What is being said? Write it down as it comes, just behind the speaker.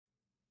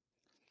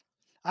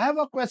I have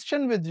a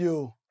question with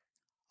you.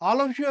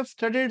 All of you have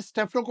studied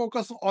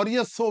Staphylococcus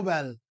aureus so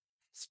well.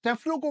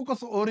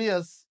 Staphylococcus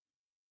aureus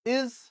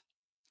is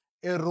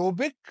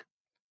aerobic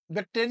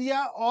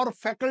bacteria or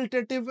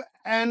facultative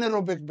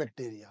anaerobic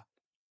bacteria?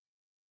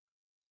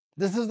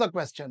 This is the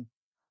question.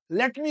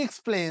 Let me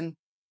explain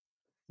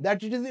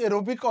that it is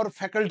aerobic or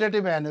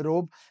facultative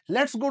anaerobe.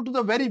 Let's go to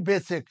the very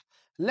basic.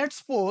 Let's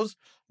suppose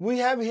we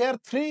have here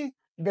 3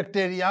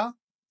 bacteria,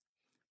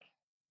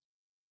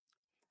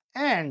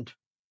 and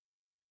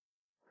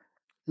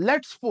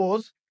let's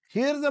suppose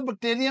here is a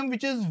bacterium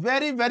which is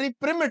very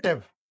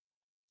primitive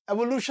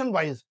evolution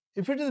wise.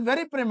 If it is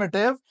very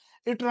primitive,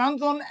 it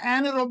runs on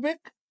anaerobic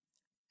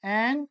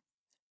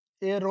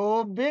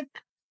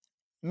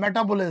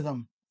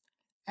metabolism.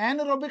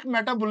 Anaerobic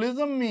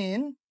metabolism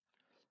means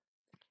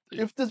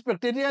if this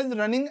bacteria is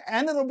running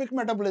anaerobic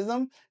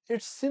metabolism,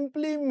 it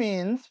simply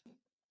means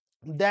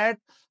that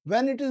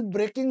when it is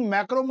breaking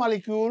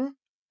macromolecule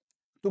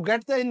to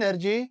get the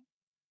energy,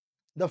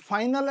 the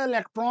final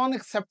electron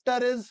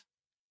acceptor is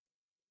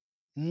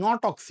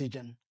not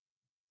oxygen,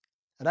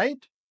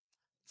 right?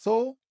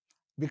 So,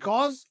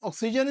 because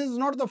oxygen is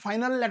not the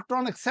final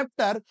electron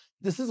acceptor,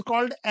 this is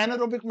called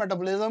anaerobic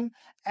metabolism.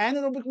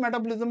 Anaerobic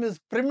metabolism is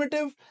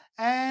primitive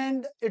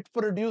and it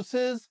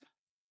produces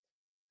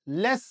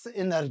less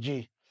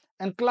energy.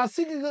 And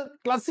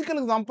classical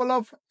example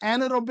of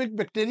anaerobic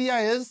bacteria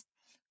is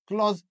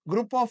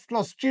group of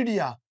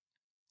Clostridium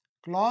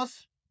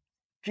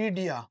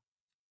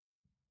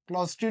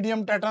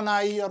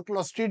tetani or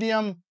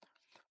Clostridium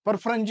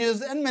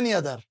perfringens and many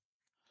other.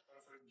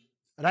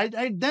 Right?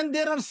 Then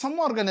there are some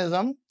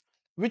organisms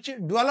which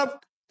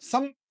developed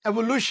some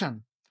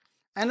evolution,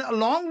 and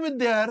along with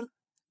their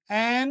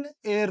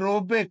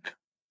anaerobic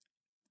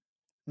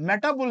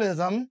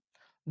metabolism,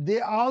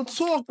 they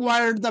also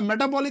acquired the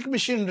metabolic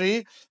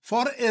machinery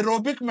for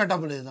aerobic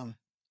metabolism.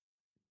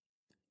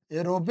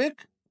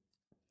 Aerobic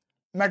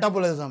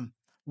metabolism.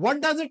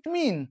 What does it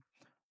mean?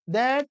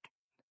 That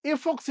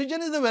if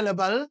oxygen is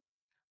available,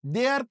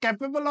 they are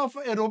capable of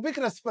aerobic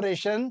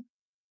respiration.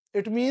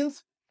 It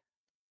means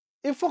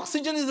if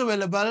oxygen is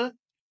available,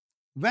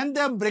 when they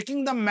are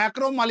breaking the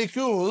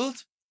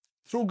macromolecules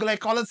through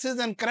glycolysis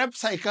and Krebs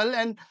cycle,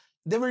 and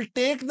they will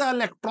take the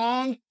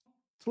electron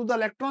through the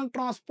electron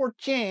transport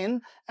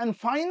chain, and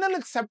final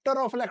acceptor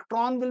of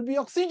electron will be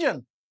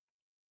oxygen.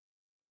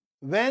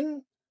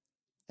 When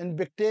in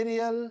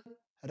bacterial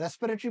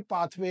respiratory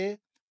pathway,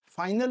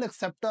 final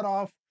acceptor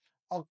of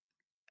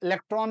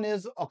electron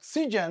is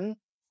oxygen,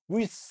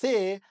 we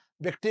say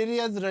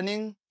bacteria is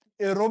running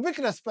aerobic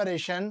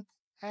respiration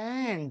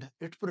and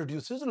it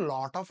produces a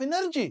lot of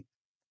energy.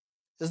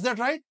 Is that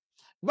right?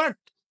 But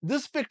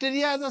this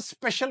bacteria has a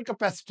special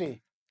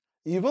capacity.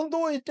 Even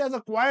though it has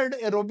acquired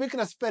aerobic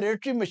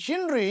respiratory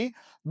machinery,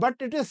 but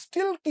it is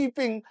still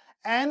keeping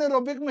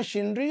anaerobic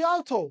machinery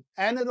also,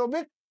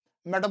 anaerobic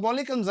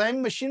metabolic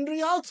enzyme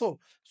machinery also.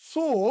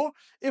 So,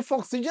 if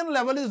oxygen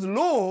level is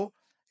low,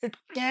 it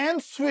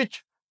can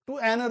switch to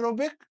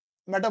anaerobic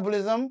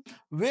metabolism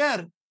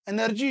where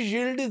energy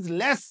yield is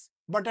less,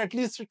 but at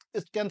least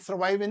it can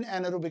survive in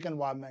anaerobic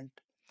environment.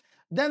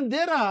 Then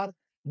there are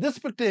this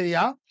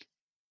bacteria,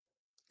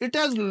 it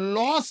has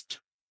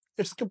lost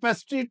its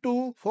capacity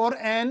for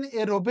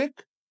anaerobic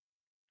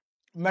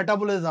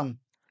metabolism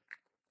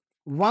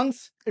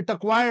once it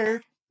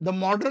acquired the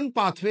modern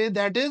pathway,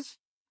 that is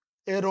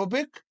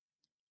aerobic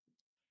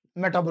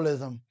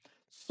metabolism.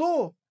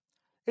 So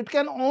it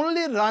can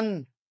only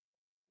run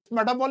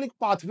metabolic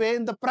pathway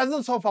in the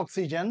presence of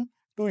oxygen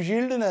to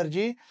yield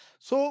energy.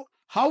 So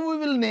how we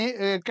will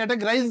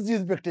categorize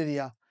these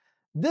bacteria?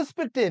 This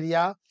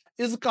bacteria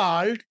is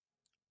called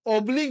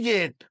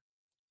obligate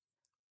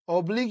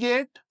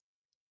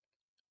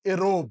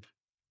aerobe.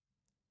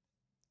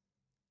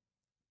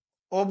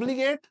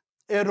 Obligate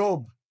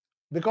aerobe,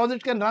 because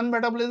it can run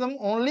metabolism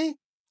only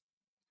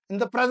in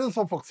the presence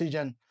of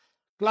oxygen.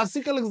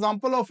 Classical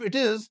example of it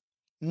is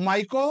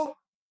Mycobacterium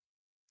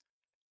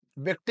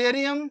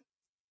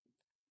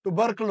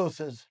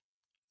tuberculosis.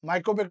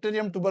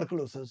 Mycobacterium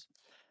tuberculosis.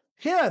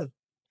 Here,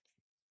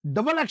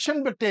 double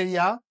action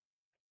bacteria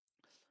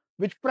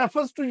which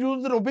prefers to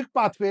use the aerobic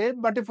pathway,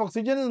 but if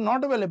oxygen is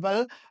not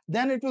available,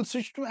 then it will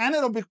switch to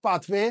anaerobic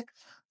pathway.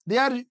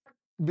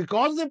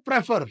 Because they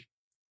prefer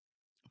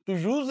to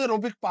use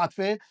aerobic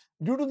pathway,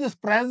 due to this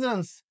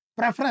preference,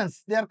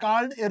 they are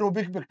called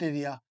aerobic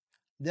bacteria.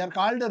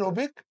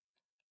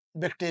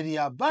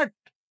 But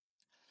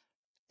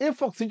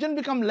if oxygen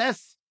become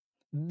less,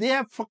 they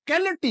have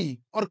faculty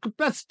or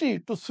capacity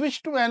to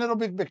switch to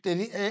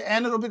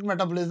anaerobic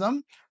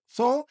metabolism.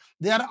 So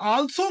they are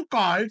also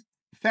called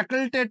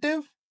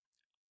facultative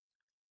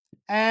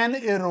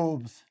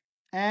anaerobes.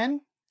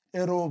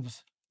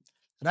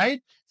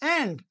 Right?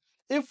 And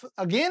if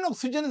again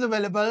oxygen is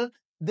available,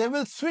 they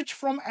will switch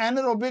from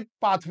anaerobic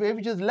pathway,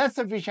 which is less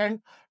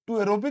efficient, to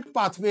aerobic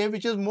pathway,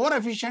 which is more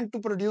efficient to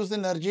produce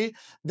energy.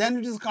 Then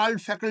it is called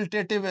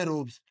facultative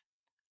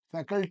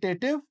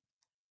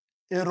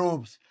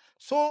aerobes.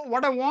 So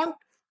what I want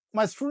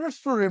my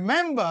students to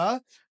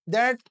remember,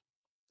 that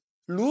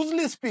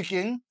loosely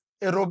speaking,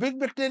 aerobic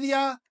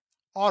bacteria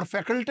or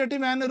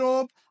facultative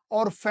anaerobe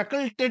or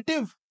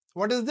facultative,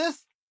 what is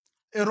this?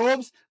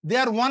 Aerobes, they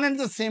are one and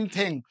the same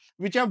thing,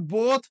 which have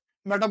both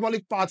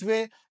metabolic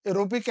pathway,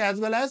 aerobic as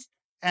well as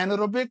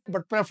anaerobic,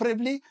 but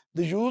preferably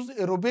they use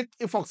aerobic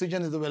if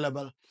oxygen is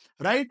available,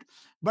 right?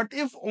 But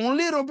if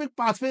only aerobic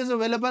pathway is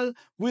available,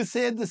 we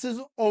say this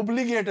is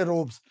obligate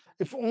aerobes.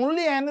 If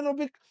only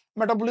anaerobic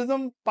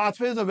metabolism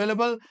pathway is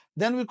available,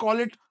 then we call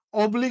it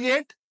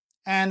obligate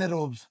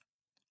anaerobes.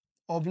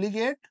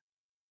 Obligate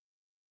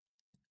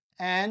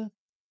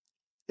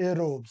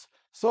anaerobes.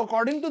 So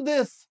according to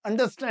this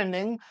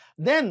understanding,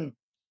 then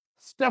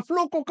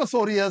Staphylococcus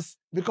aureus,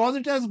 because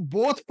it has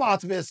both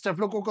pathways,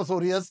 Staphylococcus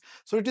aureus,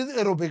 so it is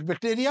aerobic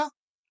bacteria.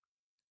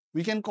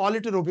 We can call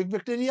it aerobic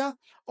bacteria,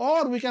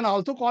 or we can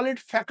also call it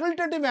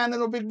facultative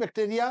anaerobic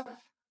bacteria,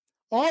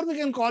 or we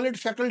can call it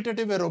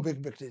facultative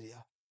aerobic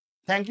bacteria.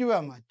 Thank you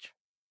very much.